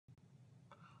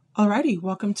Alrighty,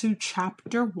 welcome to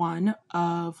chapter one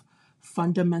of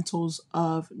Fundamentals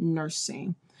of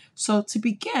Nursing. So, to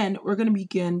begin, we're going to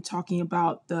begin talking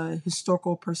about the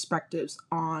historical perspectives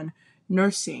on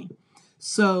nursing.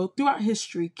 So, throughout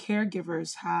history,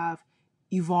 caregivers have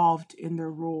evolved in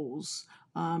their roles,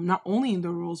 not only in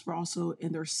their roles, but also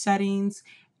in their settings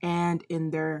and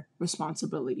in their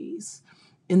responsibilities.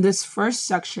 In this first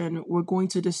section, we're going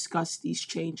to discuss these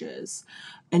changes.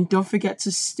 And don't forget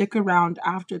to stick around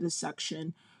after this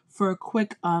section for a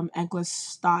quick NCLEX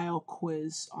style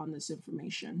quiz on this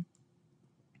information.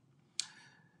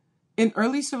 In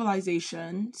early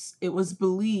civilizations, it was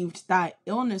believed that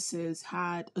illnesses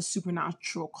had a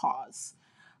supernatural cause.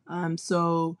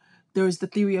 So there's the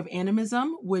theory of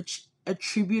animism, which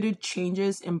attributed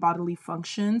changes in bodily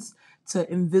functions to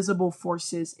invisible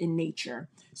forces in nature.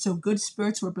 So good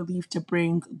spirits were believed to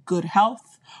bring good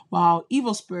health, while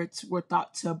evil spirits were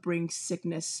thought to bring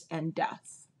sickness and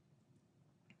death.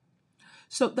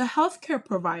 So the healthcare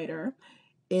provider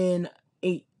in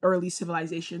early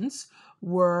civilizations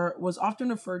was often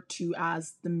referred to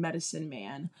as the medicine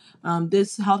man.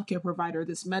 This healthcare provider,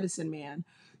 this medicine man,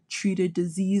 treated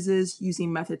diseases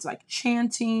using methods like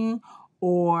chanting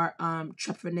or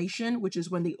trepanation, which is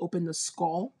when they open the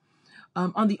skull.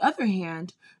 On the other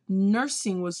hand,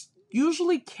 nursing was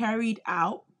usually carried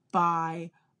out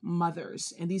by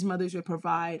mothers, and these mothers would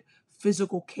provide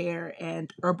physical care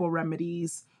and herbal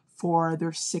remedies for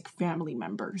their sick family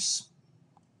members.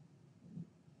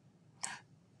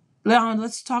 Now,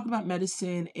 let's talk about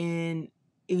medicine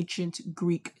ancient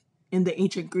Greek in the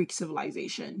ancient Greek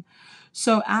civilization.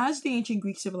 So, as the ancient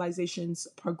Greek civilizations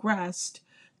progressed,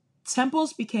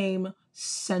 temples became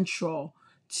central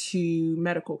to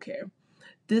medical care.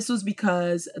 This was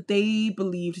because they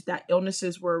believed that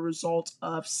illnesses were a result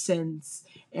of sins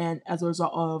and as a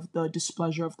result of the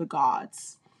displeasure of the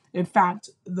gods. In fact,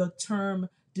 the term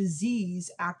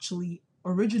disease actually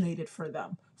originated from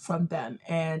them,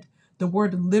 and the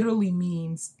word literally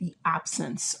means the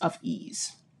absence of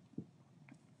ease.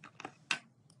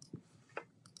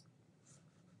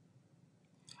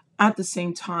 At the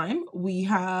same time, we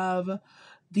have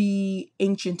the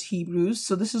ancient Hebrews.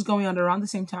 So this is going on around the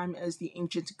same time as the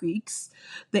ancient Greeks.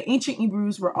 The ancient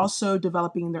Hebrews were also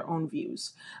developing their own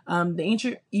views. The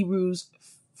ancient Hebrews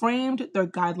framed their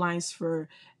guidelines for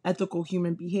ethical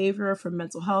human behavior, for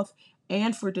mental health,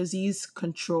 and for disease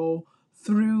control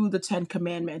through the Ten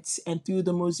Commandments and through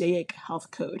the Mosaic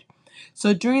Health Code.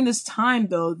 So during this time,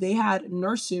 though, they had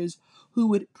nurses who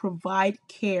would provide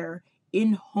care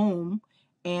in home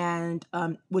and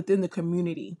within the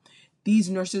community.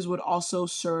 These nurses would also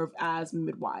serve as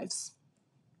midwives.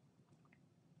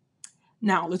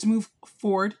 Now, let's move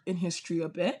forward in history a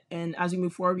bit. And as we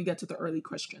move forward, we get to the early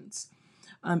Christians.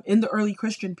 In the early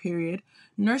Christian period,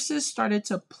 nurses started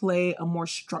to play a more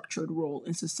structured role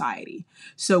in society.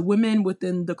 So, women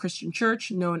within the Christian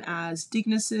church, known as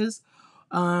deaconesses,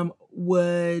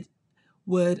 would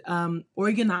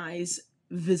organize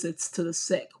visits to the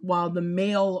sick, while the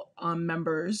male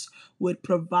members would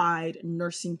provide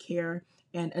nursing care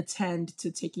and attend to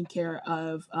taking care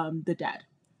of the dead.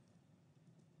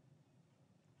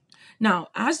 Now,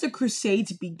 as the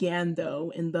Crusades began,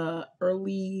 though, in the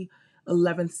early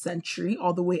 11th century,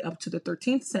 all the way up to the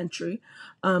 13th century,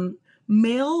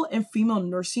 male and female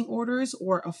nursing orders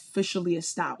were officially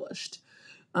established.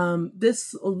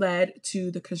 This led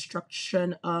to the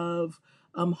construction of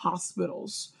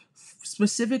hospitals,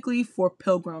 specifically for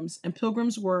pilgrims. And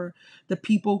pilgrims were the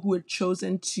people who had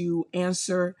chosen to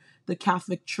answer the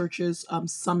Catholic Church's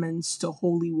summons to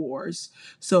holy wars.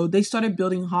 So they started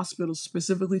building hospitals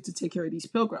specifically to take care of these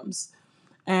pilgrims.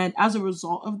 And as a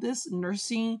result of this,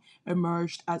 nursing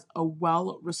emerged as a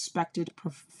well respected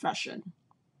profession.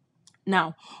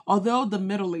 Now, although the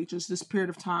Middle Ages, this period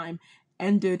of time,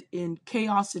 ended in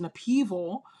chaos and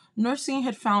upheaval, nursing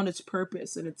had found its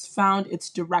purpose and it's found its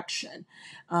direction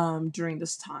during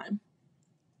this time.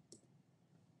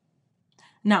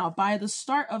 Now, by the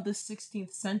start of the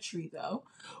 16th century, though,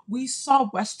 we saw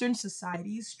Western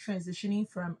societies transitioning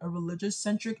from a religious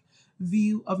centric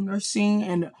view of nursing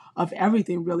and of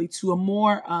everything really to a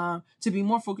more to be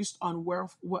more focused on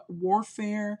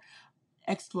warfare,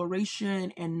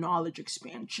 exploration, and knowledge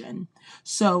expansion.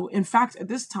 So, in fact, at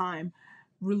this time,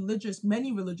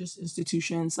 many religious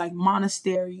institutions like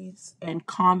monasteries and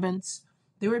convents,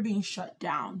 they were being shut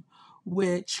down,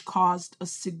 which caused a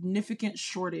significant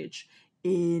shortage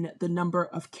in the number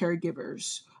of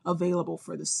caregivers available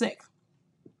for the sick.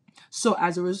 So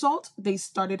as a result, they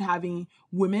started having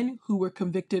women who were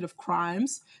convicted of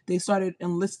crimes. They started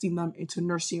enlisting them into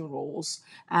nursing roles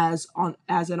as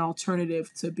an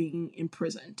alternative to being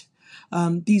imprisoned.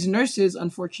 These nurses,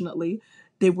 unfortunately,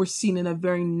 they were seen in a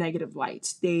very negative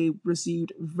light. They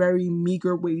received very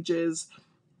meager wages,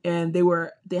 and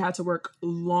they had to work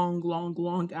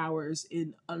long hours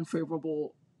in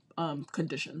unfavorable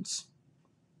conditions.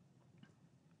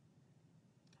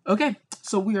 Okay,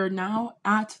 so we are now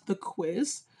at the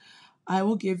quiz. I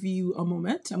will give you a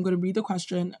moment. I'm going to read the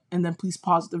question and then please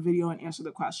pause the video and answer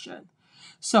the question.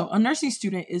 So, a nursing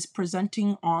student is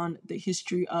presenting on the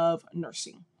history of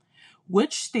nursing.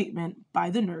 Which statement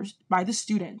by the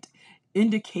student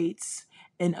indicates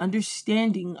an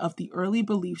understanding of the early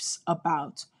beliefs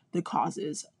about the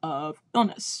causes of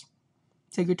illness?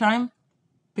 Take your time,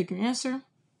 pick your answer.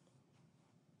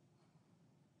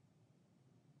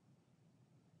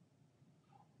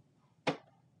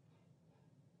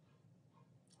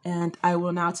 And I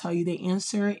will now tell you the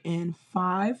answer in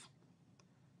 5,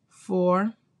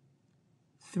 4,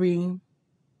 3,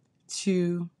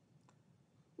 2,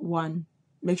 1.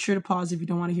 Make sure to pause if you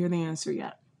don't want to hear the answer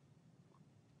yet.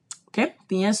 Okay,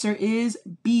 the answer is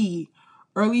B.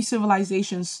 Early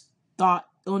civilizations thought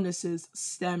illnesses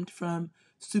stemmed from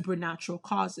supernatural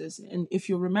causes. And if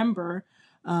you remember,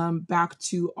 back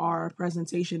to our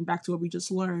presentation, back to what we just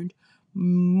learned,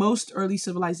 most early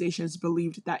civilizations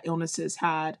believed that illnesses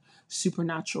had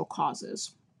supernatural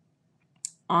causes.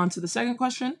 On to the second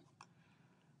question.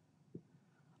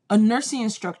 A nursing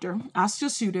instructor asks a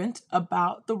student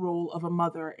about the role of a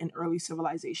mother in early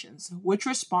civilizations. Which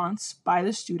response by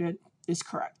the student is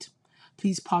correct?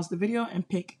 Please pause the video and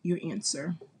pick your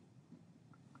answer.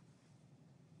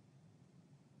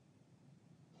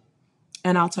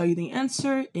 And I'll tell you the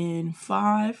answer in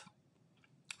 5,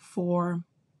 4,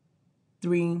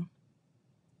 3,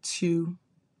 2,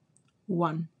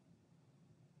 1.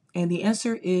 And the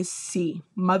answer is C.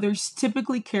 Mothers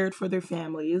typically cared for their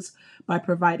families by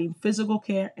providing physical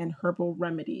care and herbal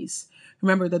remedies.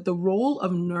 Remember that the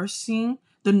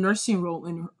nursing role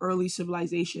in early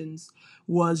civilizations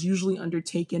was usually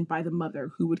undertaken by the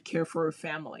mother who would care for her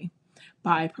family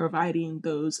by providing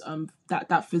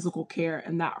that physical care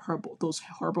and those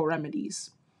herbal remedies.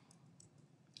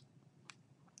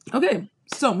 Okay,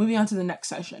 so moving on to the next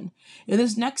session. In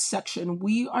this next section,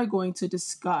 we are going to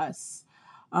discuss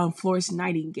Florence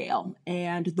Nightingale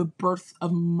and the birth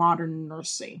of modern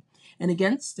nursing. And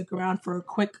again, stick around for a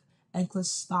quick NCLEX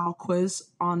style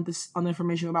quiz on the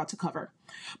information we're about to cover.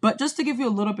 But just to give you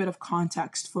a little bit of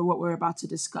context for what we're about to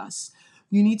discuss,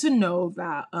 you need to know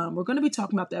that we're going to be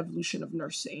talking about the evolution of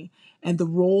nursing and the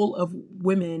role of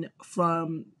women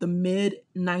from the mid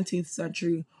 19th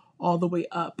century all the way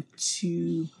up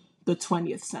to the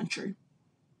 20th century.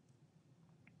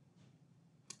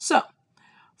 So,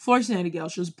 Florence Nightingale,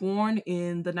 she was born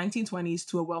in the 1920s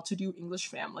to a well-to-do English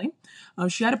family.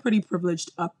 She had a pretty privileged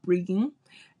upbringing,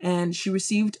 and she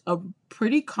received a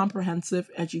pretty comprehensive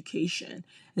education.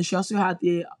 And she also had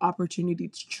the opportunity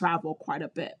to travel quite a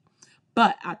bit.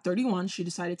 But at 31, she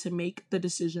decided to make the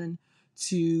decision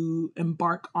to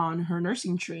embark on her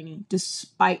nursing training,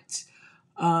 despite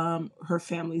her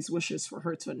family's wishes for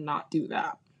her to not do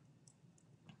that.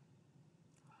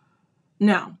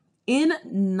 Now, in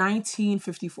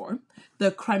 1954,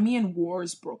 the Crimean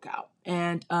Wars broke out,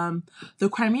 and the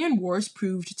Crimean Wars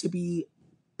proved to be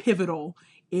pivotal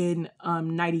in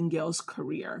Nightingale's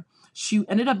career. She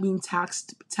ended up being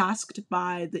tasked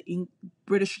by the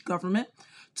British government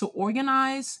to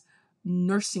organize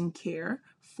nursing care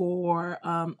for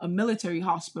a military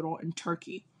hospital in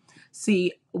Turkey.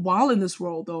 See, while in this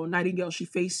role, though, Nightingale, she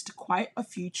faced quite a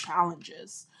few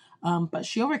challenges, but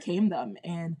she overcame them.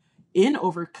 And in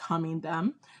overcoming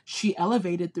them, she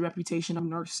elevated the reputation of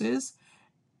nurses,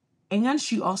 and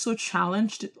she also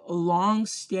challenged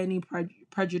long-standing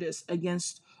prejudice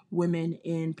against women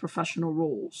in professional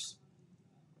roles.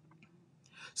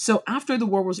 So after the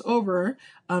war was over,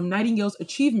 Nightingale's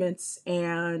achievements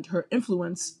and her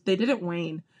influence, they didn't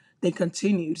wane, they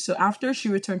continued. So after she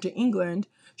returned to England,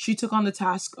 she took on the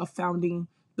task of founding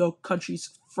the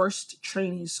country's first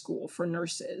training school for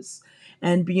nurses.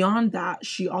 And beyond that,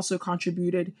 she also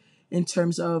contributed in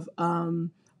terms of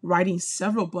writing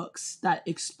several books that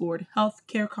explored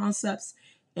healthcare concepts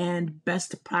and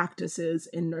best practices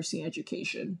in nursing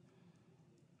education.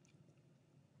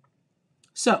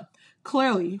 So,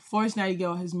 clearly, Florence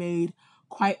Nightingale has made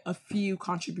quite a few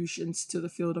contributions to the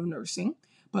field of nursing,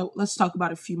 but let's talk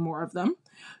about a few more of them.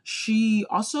 She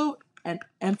also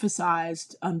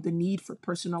emphasized the need for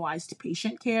personalized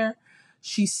patient care.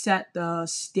 She set the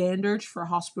standards for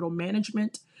hospital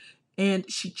management, and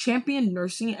she championed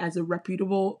nursing as a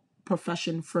reputable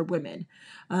profession for women.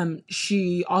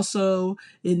 She also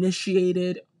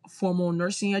initiated formal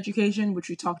nursing education, which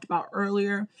we talked about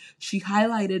earlier. She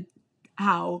highlighted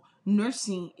how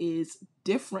nursing is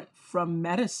different from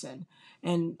medicine,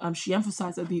 and she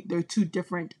emphasized that they're two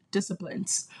different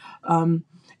disciplines. Um,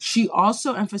 she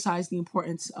also emphasized the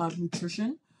importance of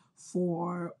nutrition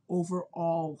for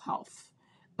overall health.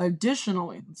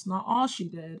 Additionally, that's not all she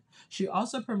did. She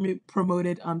also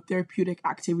promoted therapeutic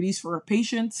activities for her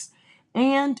patients,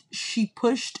 and she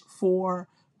pushed for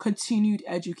continued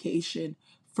education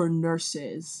for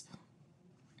nurses.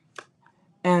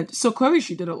 And so clearly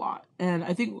she did a lot. And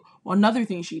I think another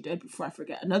thing she did, before I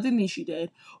forget, another thing she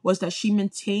did was that she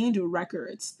maintained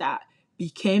records that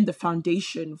became the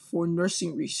foundation for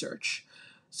nursing research.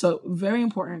 So very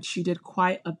important. She did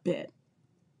quite a bit.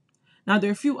 Now,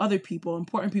 there are a few other people,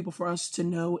 important people for us to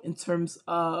know in terms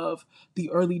of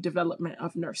the early development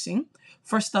of nursing.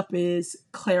 First up is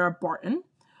Clara Barton.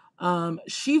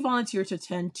 She volunteered to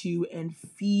tend to and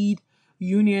feed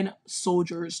Union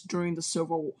soldiers during the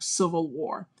Civil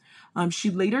War.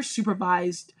 She later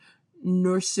supervised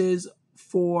nurses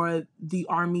for the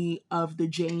Army of the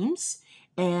James,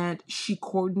 and she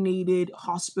coordinated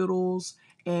hospitals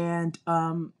and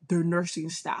their nursing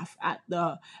staff at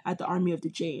the Army of the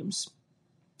James.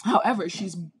 However,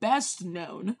 she's best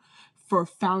known for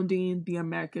founding the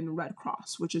American Red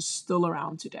Cross, which is still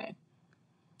around today.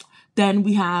 Then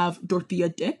we have Dorothea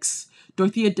Dix.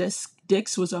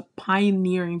 Dix was a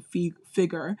pioneering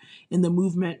figure in the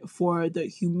movement for the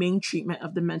humane treatment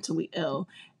of the mentally ill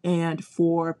and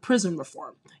for prison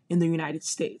reform in the United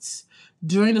States.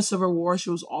 During the Civil War, she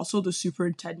was also the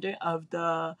superintendent of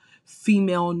the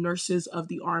female nurses of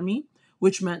the Army,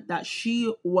 which meant that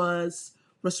she was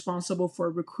responsible for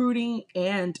recruiting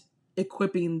and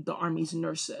equipping the Army's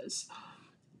nurses.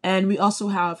 And we also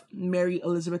have Mary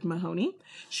Elizabeth Mahoney.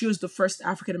 She was the first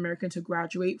African American to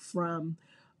graduate from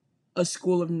a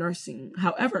school of nursing.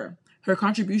 However, her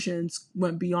contributions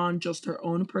went beyond just her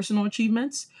own personal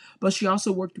achievements, but she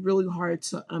also worked really hard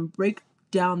to break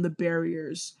down the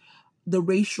barriers, the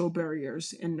racial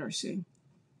barriers in nursing.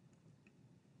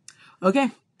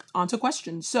 Okay, on to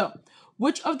questions. So,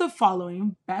 which of the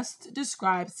following best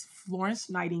describes Florence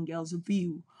Nightingale's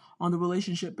view on the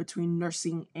relationship between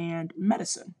nursing and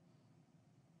medicine?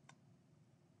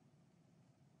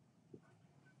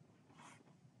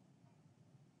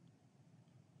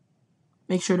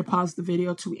 Make sure to pause the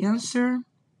video to answer.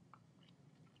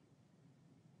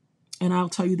 And I'll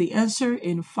tell you the answer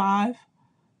in 5,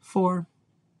 4,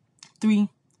 3,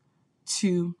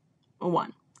 2,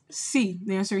 1. C.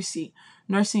 The answer is C.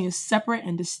 Nursing is separate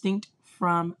and distinct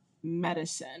from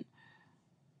medicine.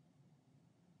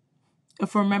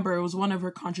 If you remember, it was one of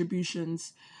her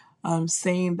contributions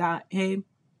saying that, hey,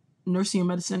 nursing and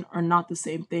medicine are not the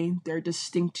same thing. They're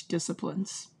distinct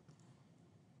disciplines.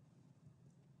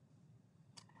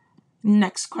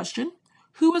 Next question.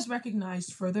 Who has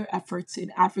recognized for their efforts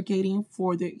in advocating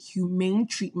for the humane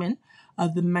treatment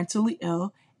of the mentally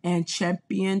ill and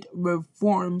championed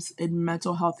reforms in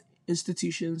mental health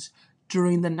institutions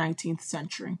during the 19th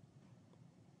century?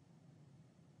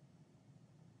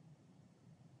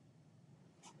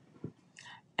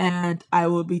 And I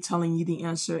will be telling you the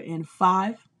answer in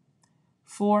 5,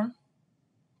 4,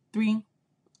 3,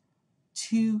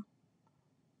 2,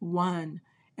 1.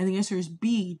 And the answer is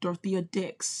B, Dorothea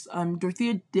Dix.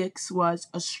 Dorothea Dix was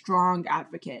a strong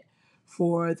advocate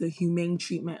for the humane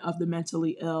treatment of the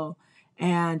mentally ill,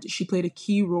 and she played a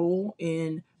key role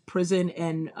in prison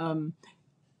and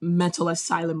mental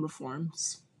asylum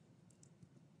reforms.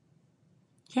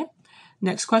 Okay,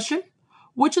 next question.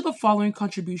 Which of the following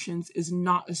contributions is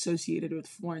not associated with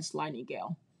Florence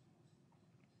Nightingale?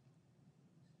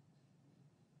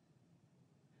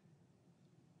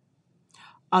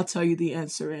 I'll tell you the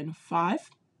answer in 5,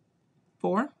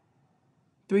 4,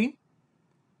 3,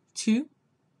 2,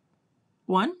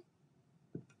 1.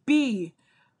 B,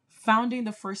 founding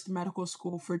the first medical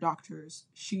school for doctors.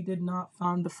 She did not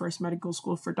found the first medical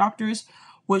school for doctors.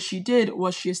 What she did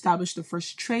was she established the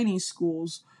first training school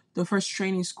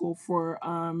for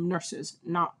nurses,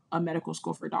 not a medical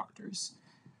school for doctors.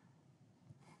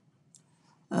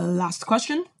 Last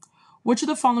question. Which of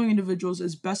the following individuals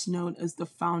is best known as the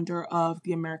founder of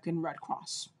the American Red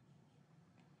Cross?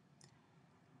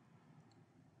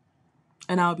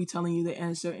 And I'll be telling you the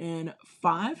answer in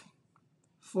 5,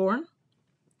 4,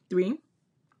 3,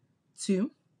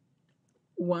 2,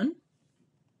 1.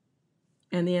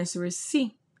 And the answer is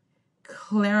C,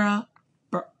 Clara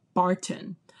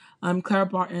Barton. Clara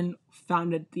Barton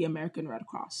founded the American Red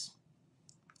Cross.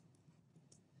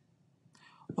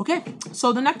 Okay,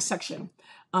 so the next section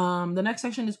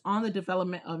is on the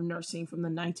development of nursing from the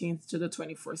 19th to the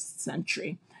 21st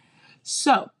century.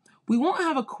 So we won't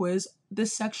have a quiz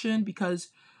this section because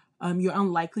you're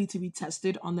unlikely to be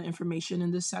tested on the information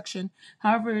in this section.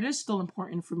 However, it is still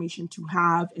important information to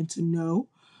have and to know.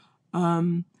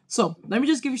 So let me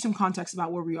just give you some context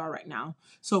about where we are right now.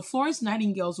 So Florence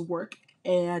Nightingale's work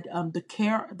and the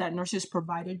care that nurses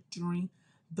provided during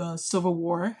the Civil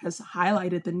War has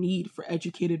highlighted the need for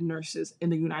educated nurses in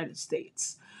the United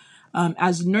States.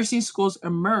 As nursing schools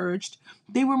emerged,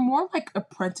 they were more like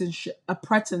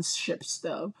apprenticeships,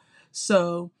 though.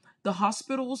 So the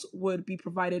hospitals would be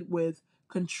provided with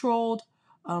controlled,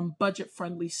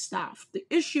 budget-friendly staff. The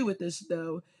issue with this,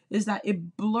 though, is that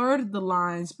it blurred the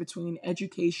lines between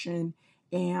education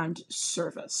and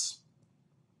service.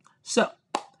 So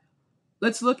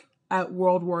let's look at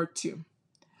World War II.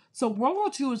 So World War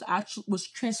II was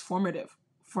transformative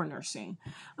for nursing.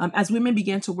 As women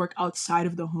began to work outside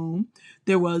of the home,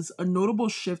 there was a notable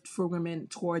shift for women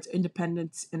towards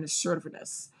independence and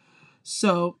assertiveness.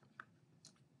 So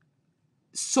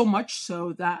much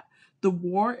so that the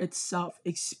war itself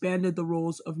expanded the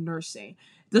roles of nursing.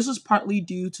 This was partly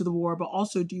due to the war, but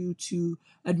also due to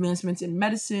advancements in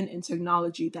medicine and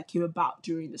technology that came about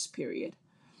during this period.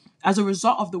 As a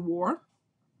result of the war,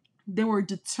 there were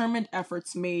determined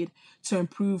efforts made to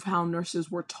improve how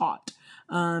nurses were taught.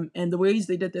 And the ways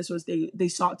they did this was they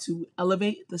sought to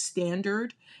elevate the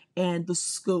standard and the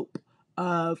scope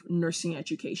of nursing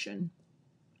education.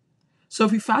 So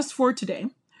if we fast forward today,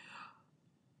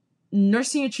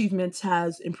 nursing achievements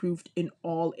has improved in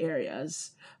all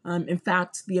areas. In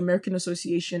fact, the American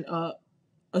Association of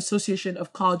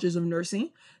Colleges of Nursing,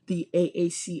 the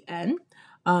AACN,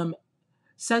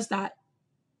 says that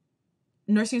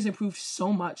nursing has improved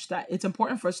so much that it's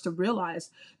important for us to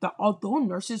realize that although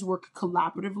nurses work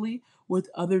collaboratively with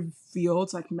other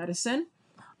fields like medicine,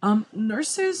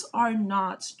 nurses are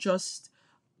not just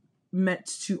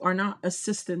are not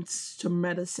assistants to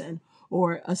medicine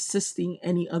or assisting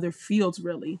any other fields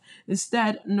really.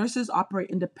 Instead, nurses operate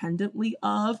independently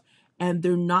of and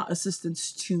they're not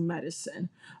assistants to medicine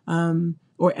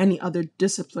or any other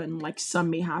discipline like some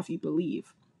may have you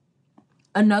believe.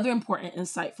 Another important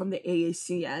insight from the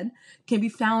AACN can be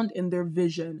found in their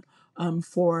vision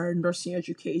for nursing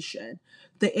education.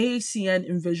 The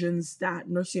AACN envisions that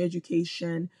nursing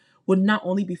education would not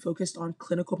only be focused on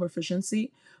clinical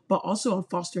proficiency, but also on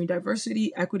fostering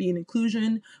diversity, equity, and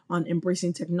inclusion, on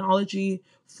embracing technology,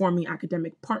 forming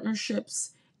academic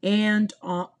partnerships, and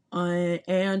on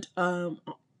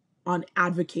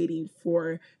advocating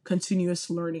for continuous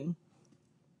learning.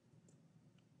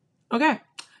 Okay,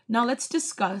 now let's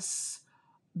discuss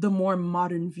the more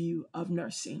modern view of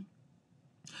nursing.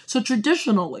 So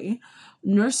traditionally,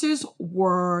 nurses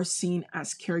were seen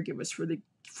as caregivers for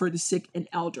the sick and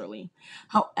elderly.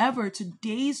 However,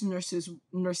 today's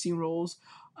nursing roles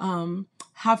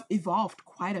have evolved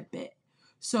quite a bit.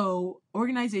 So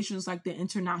organizations like the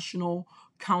International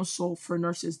Council for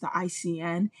Nurses, the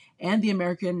ICN, and the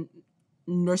American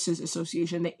Nurses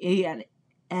Association, the ANA,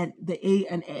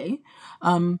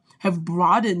 have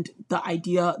broadened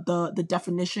the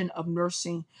definition of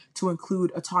nursing to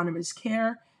include autonomous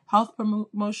care, health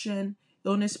promotion,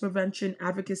 illness prevention,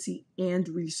 advocacy, and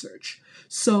research.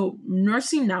 So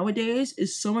nursing nowadays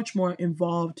is so much more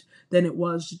involved than it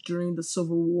was during the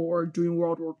Civil War, during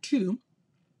World War II.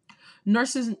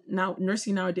 Nursing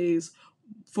nowadays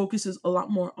focuses a lot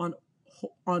more on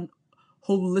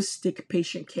holistic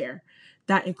patient care.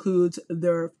 That includes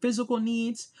their physical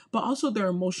needs, but also their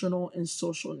emotional and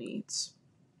social needs.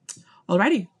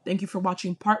 Alrighty, thank you for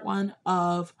watching part 1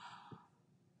 of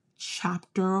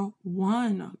chapter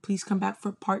 1. Please come back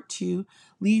for part 2.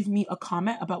 Leave me a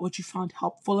comment about what you found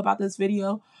helpful about this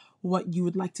video, what you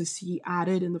would like to see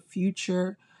added in the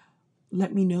future.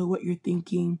 Let me know what you're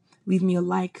thinking. Leave me a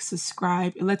like,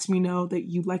 subscribe. It lets me know that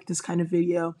you like this kind of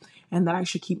video and that I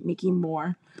should keep making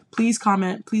more. Please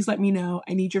comment. Please let me know.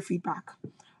 I need your feedback.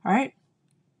 All right.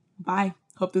 Bye.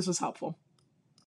 Hope this was helpful.